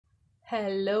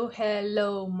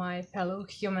Hello, my fellow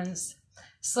humans.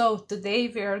 So, today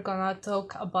we are gonna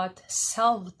talk about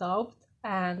self doubt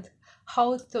and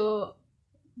how to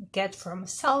get from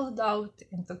self doubt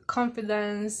into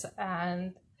confidence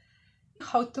and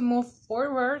how to move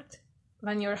forward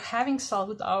when you're having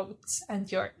self doubts and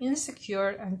you're insecure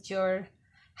and you're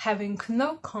having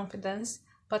no confidence,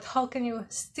 but how can you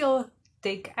still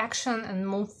take action and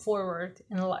move forward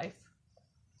in life?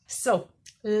 So,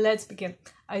 let's begin.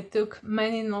 I took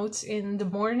many notes in the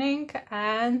morning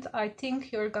and I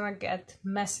think you're gonna get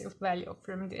massive value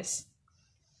from this.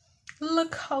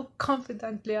 Look how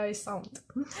confidently I sound.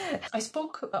 I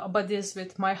spoke about this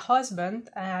with my husband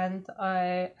and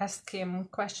I asked him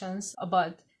questions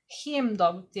about him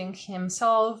doubting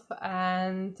himself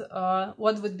and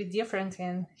what would be different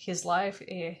in his life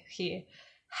if he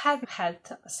had had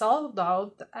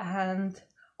self-doubt. And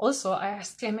also I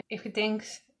asked him if he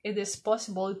thinks it is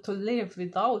possible to live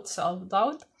without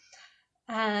self-doubt,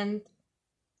 and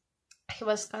he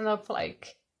was kind of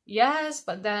like yes,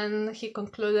 but then he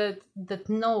concluded that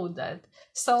no, that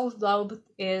self-doubt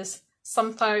is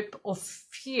some type of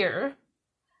fear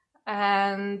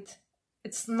and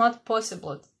it's not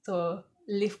possible to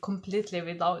live completely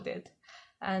without it.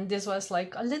 And this was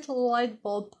like a little light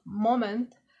bulb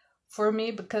moment for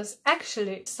me, because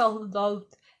actually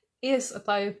self-doubt is a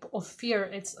type of fear.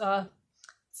 It's a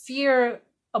fear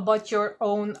about your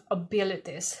own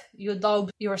abilities. You doubt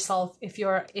yourself if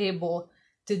you're able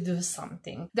to do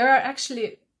something. There are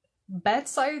actually bad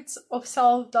sides of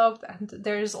self-doubt and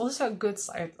there is also a good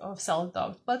side of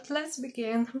self-doubt. But let's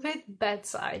begin with bad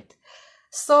side.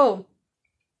 So,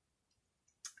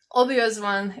 obvious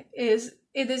one is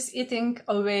it is eating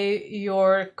away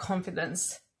your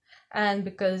confidence. And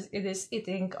because it is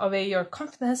eating away your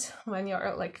confidence when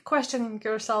you're like questioning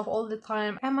yourself all the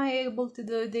time, am I able to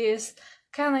do this?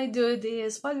 Can I do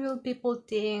this? What will people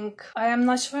think? I am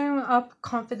not showing up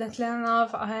confidently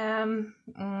enough. I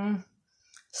am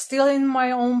still in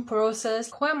my own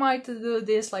process. Who am I to do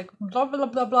this? Like blah blah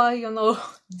blah blah,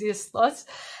 these thoughts.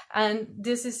 And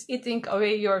this is eating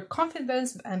away your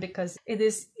confidence, and because it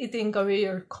is eating away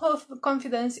your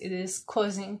confidence, it is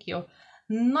causing you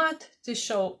not to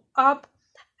show up.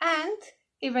 And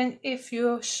even if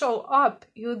you show up,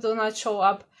 you do not show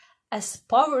up as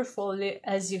powerfully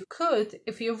as you could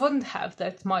if you wouldn't have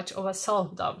that much of a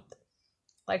self-doubt.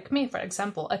 Like me, for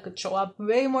example, I could show up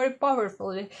way more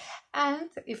powerfully. And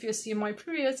if you see my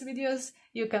previous videos,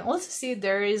 you can also see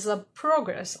there is a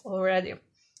progress already.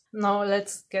 Now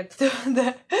let's get to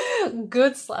the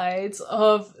good sides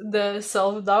of the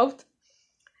self-doubt.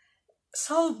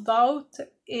 Self-doubt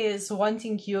is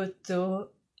wanting you to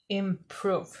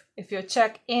improve. If you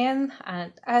check in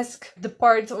and ask the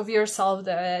part of yourself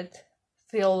that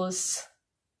feels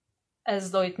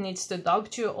as though it needs to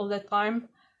doubt you all the time,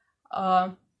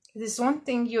 it is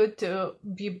wanting you to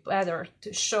be better,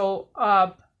 to show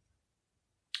up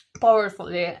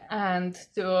powerfully and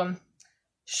to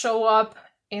show up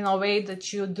in a way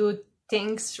that you do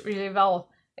things really well.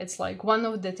 It's like one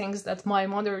of the things that my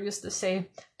mother used to say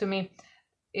to me: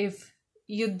 if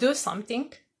you do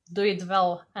something, do it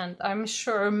well. And I'm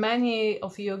sure many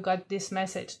of you got this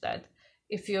message that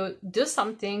if you do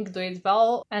something, do it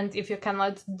well. And if you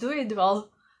cannot do it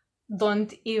well,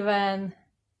 don't even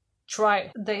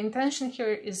try. The intention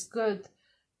here is good.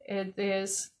 It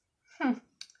is,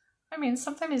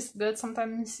 sometimes it's good,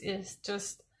 sometimes it's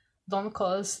just don't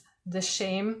cause the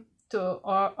shame to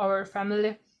our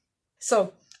family.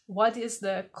 So, what is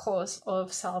the cause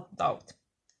of self-doubt?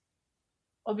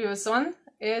 Obvious one,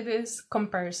 it is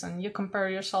comparison. You compare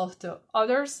yourself to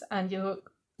others and you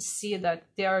see that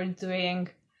they are doing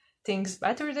things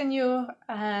better than you,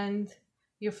 and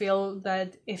you feel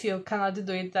that if you cannot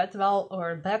do it that well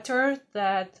or better,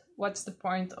 that what's the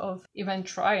point of even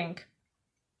trying?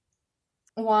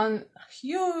 One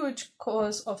huge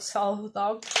cause of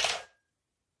self-doubt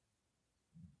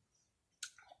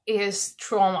is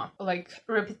trauma, like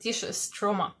repetitious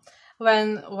trauma.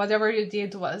 When whatever you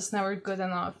did was never good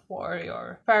enough for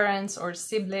your parents or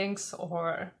siblings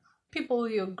or people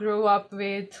you grew up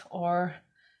with, or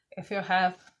if you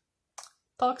have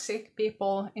toxic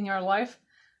people in your life.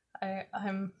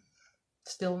 I'm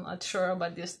still not sure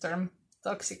about this term,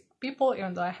 toxic people,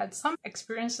 even though I had some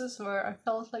experiences where I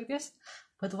felt like this.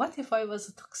 But what if I was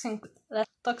a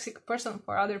toxic person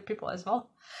for other people as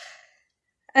well?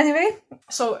 Anyway,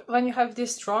 so when you have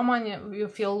this trauma and you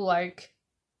feel like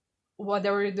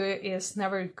whatever you do is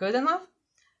never good enough,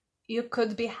 you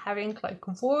could be having like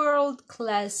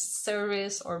world-class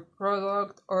service or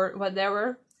product or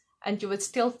whatever, and you would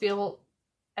still feel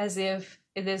as if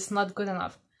it is not good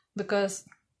enough, because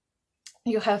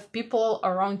you have people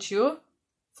around you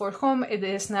for whom it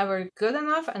is never good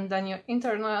enough, and then you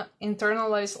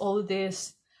internalize all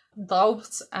these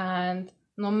doubts, and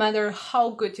no matter how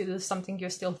good you do something, you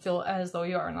still feel as though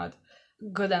you are not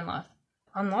good enough.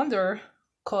 Another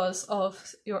cause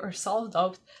of your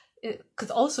self-doubt, it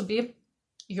could also be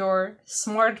your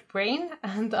smart brain,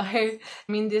 and I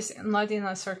mean this not in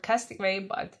a sarcastic way,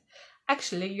 but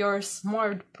actually your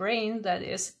smart brain that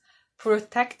is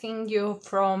protecting you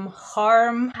from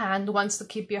harm and wants to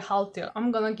keep you healthy.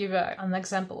 I'm gonna give you an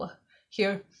example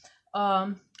here.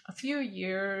 A few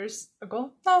years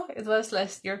ago, no, it was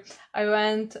last year, I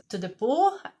went to the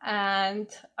pool and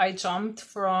I jumped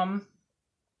from,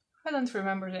 I don't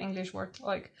remember the English word,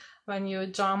 like when you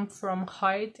jump from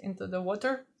height into the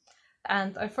water.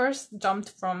 And I first jumped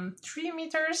from 3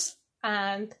 meters,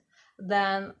 and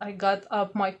then I got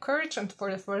up my courage, and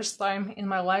for the first time in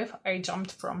my life I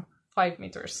jumped from 5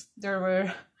 meters. There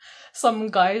were some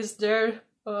guys there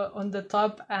on the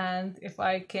top, and if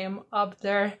I came up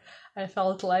there, I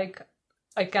felt like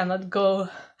I cannot go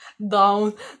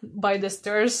down by the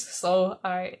stairs, so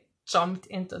I jumped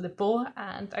into the pool,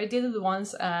 and I did it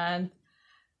once, and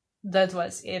that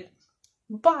was it.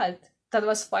 But that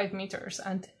was 5 meters,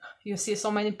 and you see so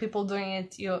many people doing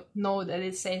it, you know that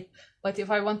it's safe. But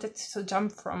if I wanted to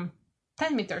jump from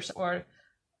 10 meters, or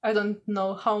I don't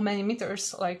know how many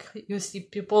meters, like you see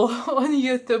people on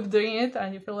YouTube doing it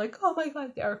and you feel like, oh my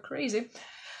god, they are crazy.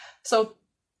 So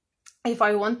if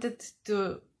I wanted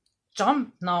to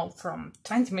jump now from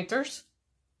 20 meters,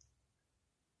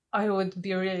 I would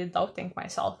be really doubting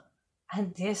myself.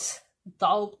 And this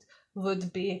doubt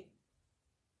would be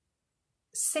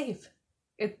safe.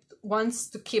 It wants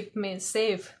to keep me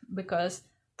safe, because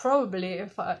probably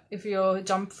if you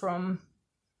jump from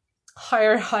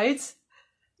higher heights,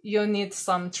 you need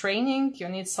some training, you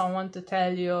need someone to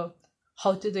tell you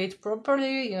how to do it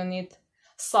properly, you need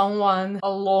someone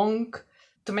along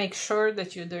to make sure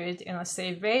that you do it in a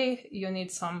safe way, you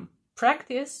need some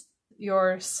practice.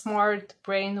 Your smart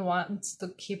brain wants to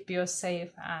keep you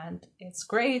safe, and it's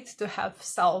great to have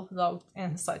self-doubt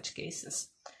in such cases.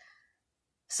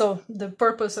 So the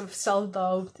purpose of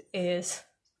self-doubt is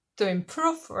to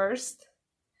improve first,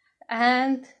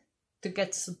 and to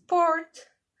get support,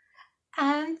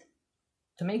 and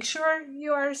to make sure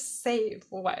you are safe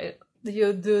while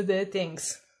you do the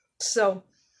things. So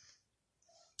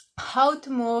how to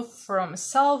move from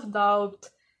self-doubt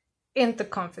into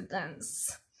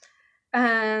confidence?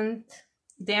 And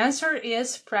the answer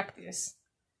is practice.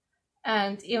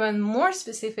 And even more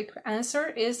specific answer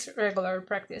is regular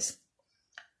practice.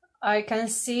 I can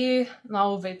see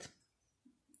now with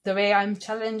the way I'm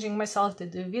challenging myself to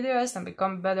do videos and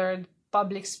become better at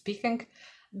public speaking,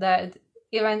 that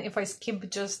even if I skip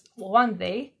just one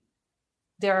day,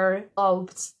 there are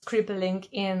doubts crippling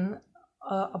in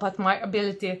about my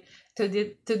ability to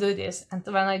do this. And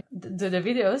when I do the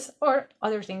videos or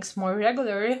other things more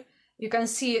regularly, you can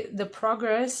see the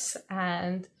progress,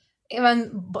 and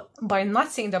even by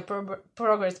not seeing the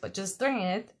progress but just doing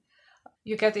it,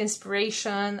 you get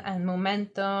inspiration and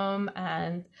momentum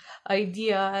and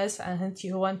ideas, and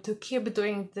you want to keep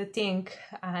doing the thing,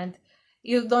 and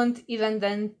you don't even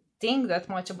then think that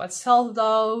much about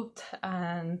self-doubt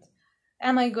and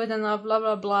am I good enough, blah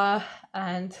blah blah,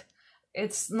 and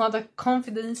it's not a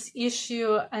confidence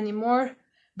issue anymore,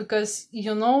 because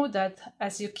you know that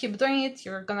as you keep doing it,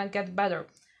 you're gonna get better.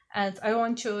 And I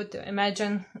want you to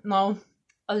imagine now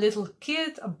a little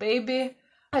kid, a baby.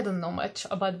 I don't know much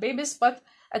about babies, but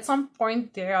at some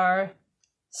point they are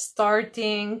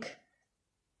starting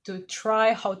to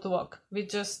try how to walk. We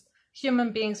just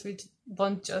human beings, we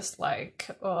don't just like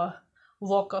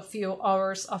walk a few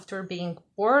hours after being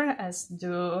born as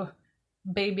do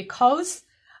baby cows,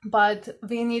 but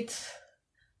we need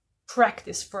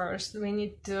practice first. We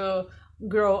need to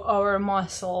grow our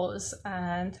muscles.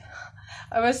 And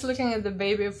I was looking at the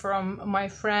baby from my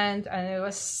friend, and it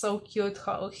was so cute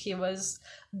how he was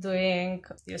doing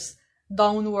these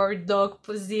downward dog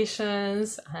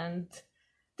positions and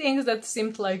things that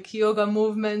seemed like yoga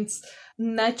movements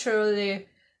naturally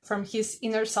from his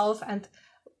inner self. And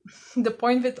the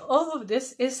point with all of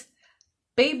this is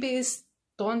babies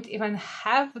don't even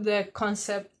have the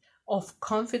concept of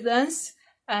confidence,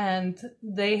 and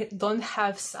they don't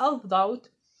have self-doubt.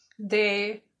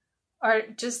 They are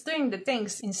just doing the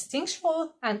things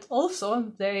instinctual, and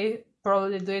also they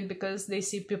probably do it because they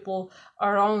see people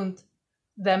around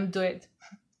them do it.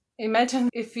 Imagine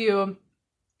if you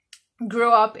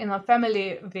grew up in a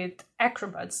family with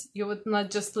acrobats, you would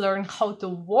not just learn how to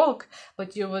walk,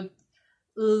 but you would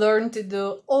learn to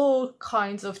do all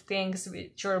kinds of things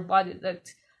with your body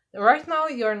that right now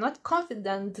you're not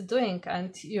confident doing,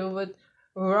 and you would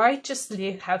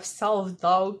righteously have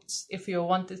self-doubts if you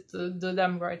wanted to do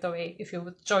them right away. If you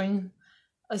would join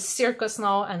a circus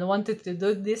now and wanted to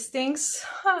do these things,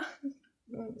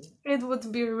 it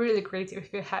would be really great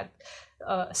if you had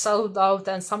self-doubt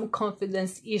and some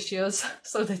confidence issues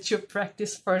so that you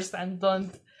practice first and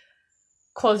don't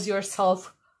cause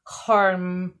yourself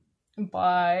harm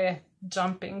by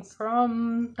jumping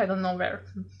from I don't know where.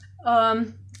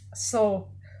 So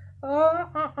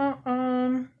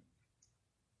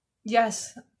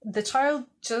yes, the child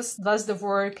just does the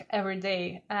work every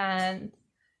day, and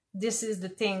this is the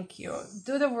thing: you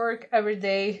do the work every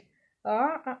day,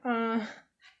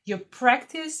 you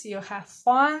practice, you have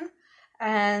fun,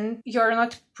 and you're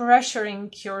not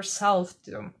pressuring yourself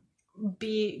to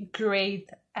be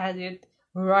great at it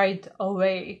right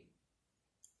away.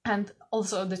 And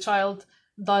also the child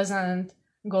doesn't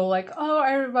go like, oh,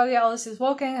 everybody else is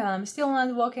walking and I'm still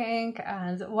not walking,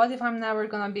 and what if I'm never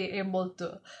gonna be able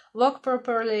to walk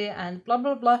properly, and blah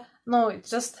blah blah. No, it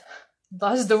just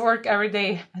does the work every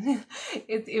day.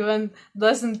 It even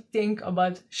doesn't think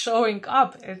about showing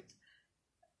up.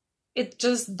 It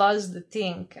just does the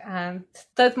thing, and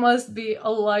that must be a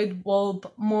light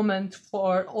bulb moment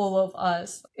for all of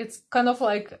us. It's kind of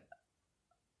like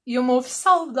you move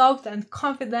self-doubt and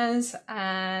confidence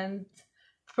and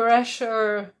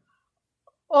pressure,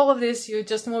 all of this, you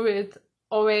just move it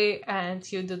away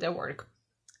and you do the work.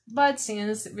 But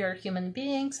since we are human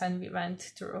beings and we went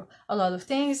through a lot of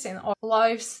things in our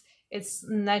lives, it's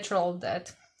natural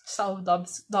that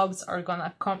self-doubts are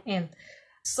gonna come in.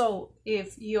 So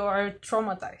if you're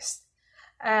traumatized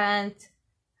and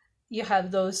you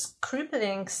have those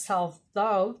crippling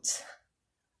self-doubts,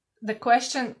 the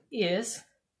question is,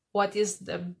 what is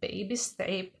the baby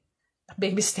step?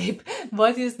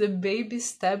 What is the baby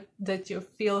step that you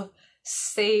feel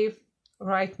safe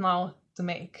right now to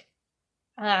make?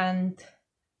 And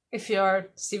if you're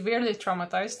severely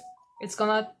traumatized, it's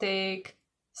gonna take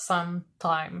some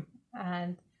time,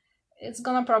 and it's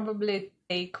gonna probably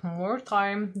take more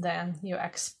time than you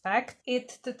expect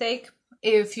it to take.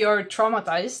 If you're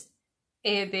traumatized,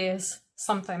 it is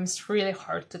sometimes really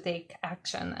hard to take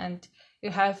action, and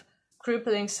you have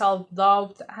crippling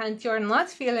self-doubt, and you're not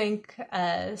feeling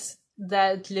as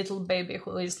that little baby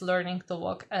who is learning to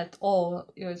walk at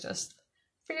all. You just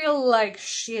feel like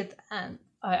shit, and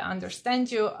I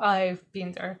understand you. I've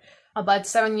been there. About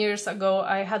 7 years ago,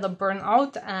 I had a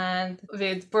burnout, and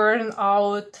with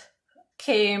burnout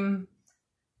came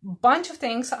a bunch of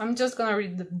things. I'm just gonna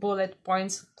read the bullet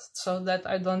points so that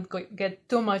I don't get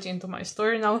too much into my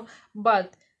story now.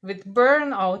 But with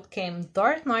burnout came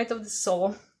dark night of the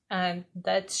soul, and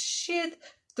that shit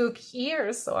took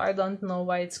years, so I don't know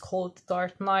why it's called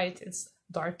Dark Night. It's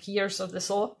Dark Years of the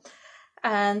Soul.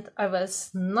 And I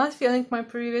was not feeling my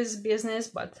previous business,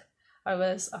 but I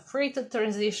was afraid to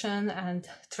transition, and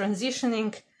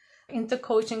transitioning into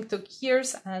coaching took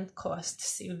years and caused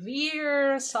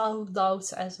severe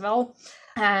self-doubts as well.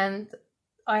 And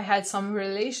I had some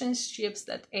relationships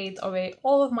that ate away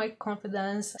all of my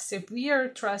confidence, severe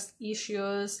trust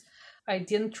issues. I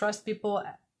didn't trust people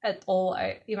at all.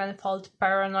 I even felt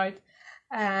paranoid,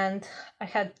 and I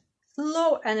had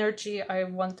low energy. I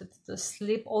wanted to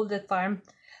sleep all the time,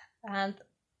 and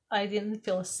I didn't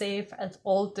feel safe at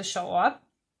all to show up.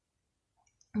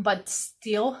 But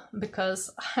still,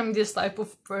 because I'm this type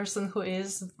of person who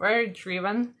is very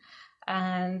driven,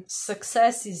 and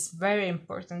success is very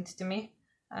important to me,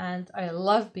 and I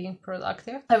love being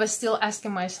productive, I was still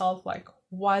asking myself, like,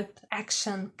 what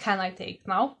action can I take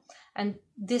now? And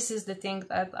this is the thing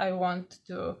that I want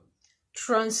to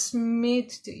transmit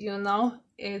to you now.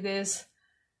 It is,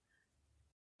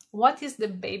 what is the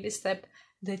baby step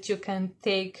that you can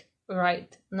take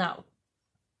right now?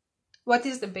 What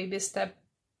is the baby step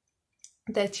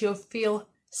that you feel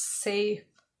safe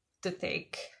to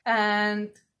take? And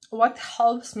what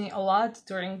helps me a lot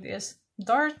during this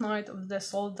dark night of the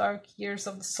soul, dark years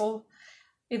of the soul,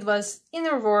 it was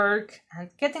inner work and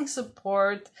getting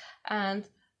support. And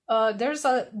there's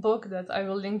a book that I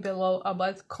will link below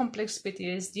about complex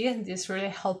PTSD, and this really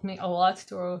helped me a lot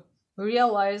to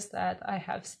realize that I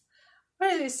have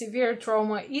really severe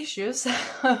trauma issues.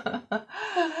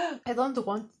 I don't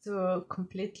want to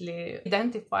completely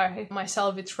identify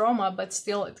myself with trauma, but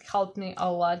still it helped me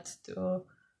a lot to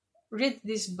read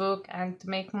this book and to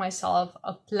make myself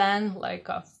a plan, like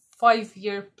a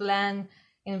 5-year plan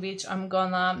in which I'm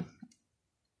gonna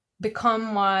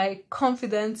become my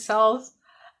confident self.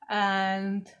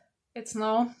 And it's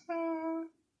now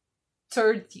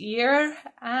 3rd year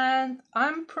and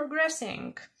I'm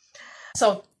progressing.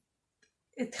 So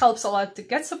it helps a lot to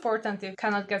get support, and if you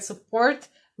cannot get support,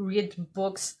 read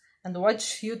books and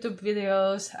watch YouTube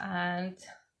videos and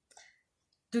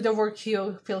do the work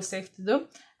you feel safe to do.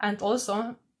 And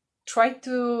also try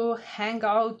to hang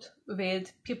out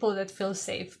with people that feel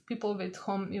safe, people with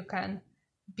whom you can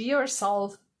be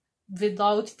yourself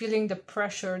without feeling the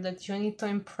pressure that you need to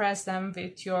impress them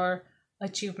with your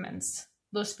achievements.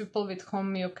 Those people with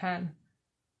whom you can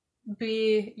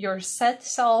be your sad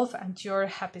self and your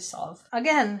happy self.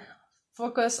 Again,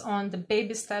 focus on the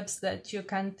baby steps that you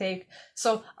can take.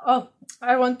 So,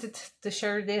 I wanted to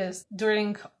share this.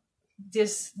 During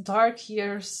these dark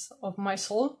years of my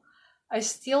soul, I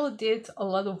still did a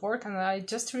lot of work, and I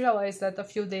just realized that a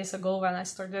few days ago when I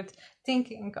started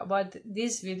thinking about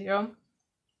this video,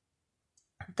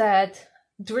 that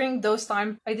during those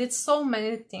times I did so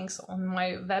many things on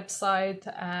my website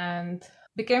and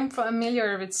became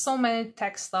familiar with so many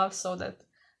tech stuff, so that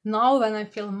now when I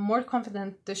feel more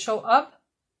confident to show up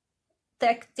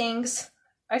tech things,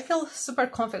 I feel super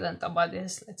confident about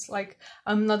this. It's like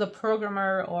I'm not a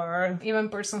programmer or even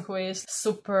person who is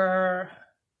super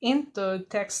into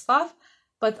tech stuff,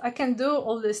 but I can do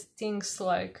all these things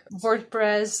like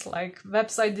WordPress, like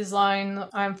website design.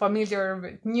 I'm familiar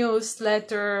with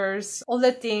newsletters, all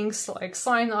the things like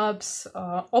sign-ups,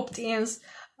 opt-ins,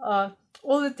 all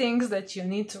the things that you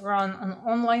need to run an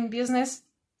online business,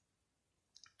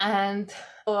 and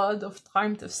a lot of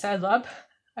time to set up.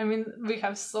 I mean, we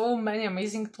have so many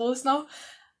amazing tools now,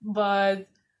 but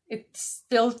it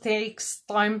still takes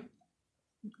time.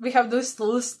 We have those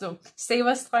tools to save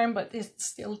us time, but it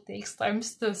still takes time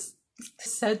to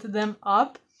set them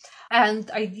up. And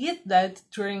I did that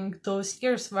during those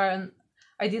years when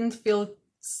I didn't feel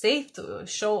safe to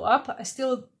show up. I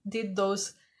still did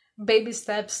those baby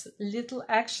steps, little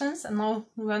actions, and now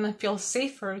when I feel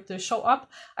safer to show up,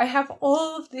 I have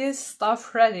all of this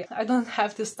stuff ready. I don't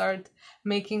have to start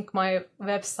making my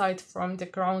website from the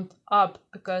ground up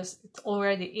because it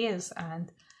already is,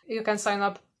 and you can sign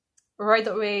up right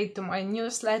away to my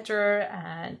newsletter,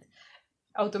 and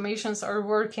automations are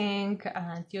working,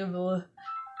 and you will...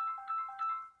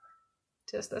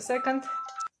 Just a second.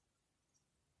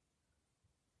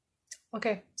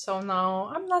 Okay, so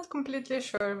now I'm not completely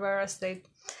sure where I stayed.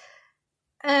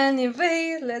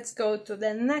 Anyway, let's go to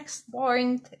the next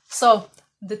point. So,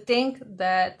 the thing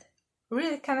that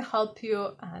really can help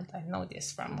you, and I know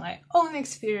this from my own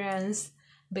experience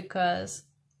because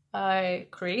I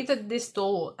created this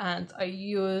tool and I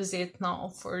use it now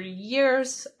for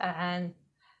years, and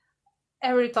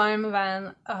every time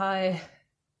when I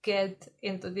get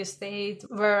into this state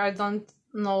where I don't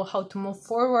know how to move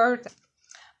forward,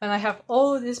 when I have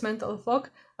all this mental fog,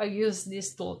 I use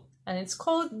this tool, and it's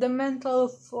called the Mental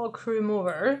Fog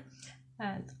Remover,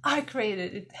 and I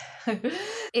created it.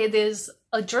 It is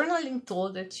a journaling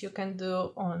tool that you can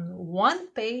do on one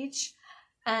page,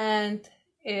 and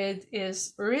it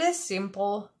is really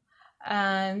simple,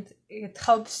 and it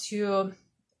helps you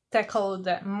tackle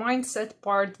the mindset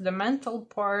part, the mental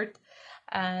part,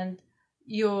 and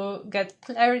you get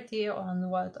clarity on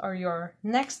what are your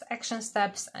next action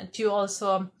steps, and you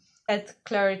also get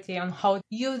clarity on how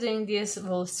you doing this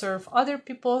will serve other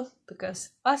people, because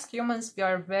us humans, we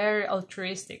are very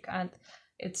altruistic, and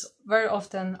it's very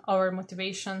often our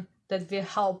motivation that we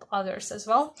help others as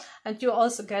well. And you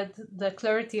also get the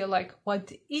clarity like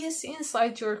what is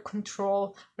inside your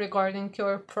control regarding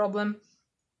your problem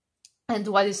and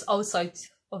what is outside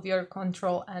of your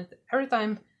control. And every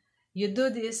time you do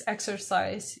this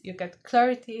exercise, you get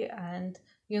clarity and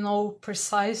you know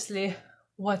precisely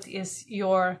what is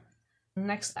your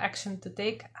next action to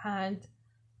take. And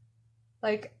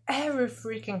like every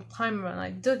freaking time when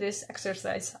I do this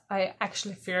exercise, I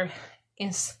actually feel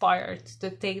inspired to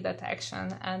take that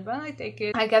action. And when I take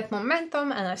it, I get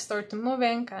momentum and I start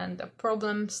moving, and the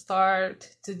problems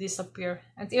start to disappear.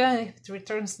 And even if it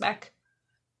returns back,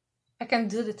 I can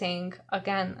do the thing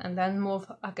again and then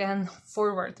move again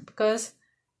forward, because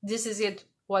this is it,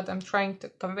 what I'm trying to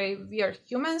convey. We are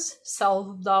humans,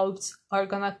 self-doubts are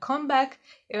gonna come back,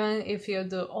 even if you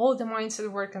do all the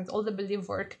mindset work and all the belief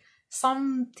work.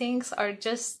 Some things are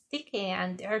just sticky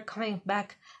and they're coming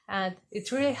back, and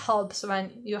it really helps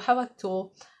when you have a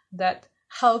tool that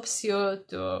helps you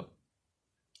to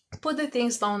put the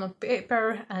things down on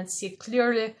paper and see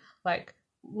clearly like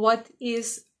what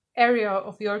is area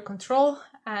of your control,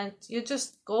 and you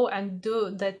just go and do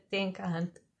that thing,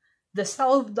 and the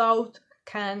self-doubt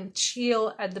can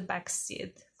chill at the back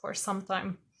seat for some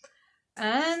time.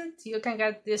 And you can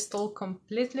get this tool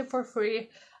completely for free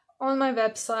on my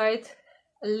website,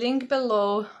 link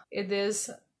below. It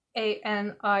is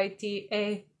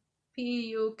ANITAPUKSIC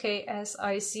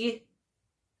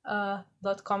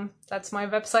 .com. That's my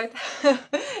website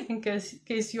in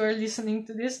case you are listening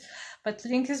to this, but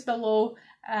link is below,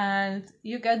 and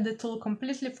you get the tool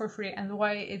completely for free. And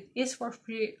why it is for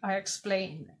free, I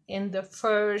explain in the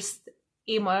first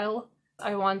email.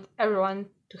 I want everyone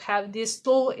to have this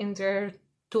tool in their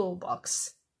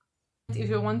toolbox. If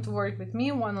you want to work with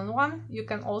me one-on-one, you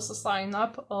can also sign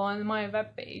up on my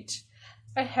webpage.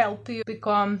 I help you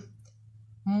become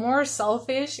more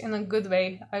selfish in a good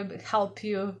way. I help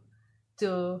you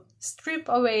to strip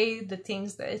away the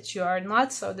things that you are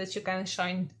not, so that you can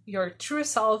shine your true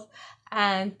self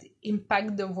and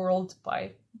impact the world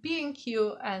by being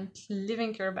you and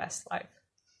living your best life.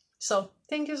 So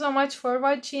thank you so much for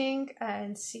watching,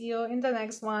 and see you in the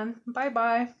next one. Bye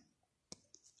bye.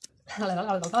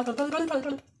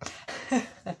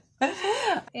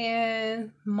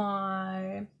 In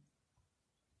my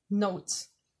notes,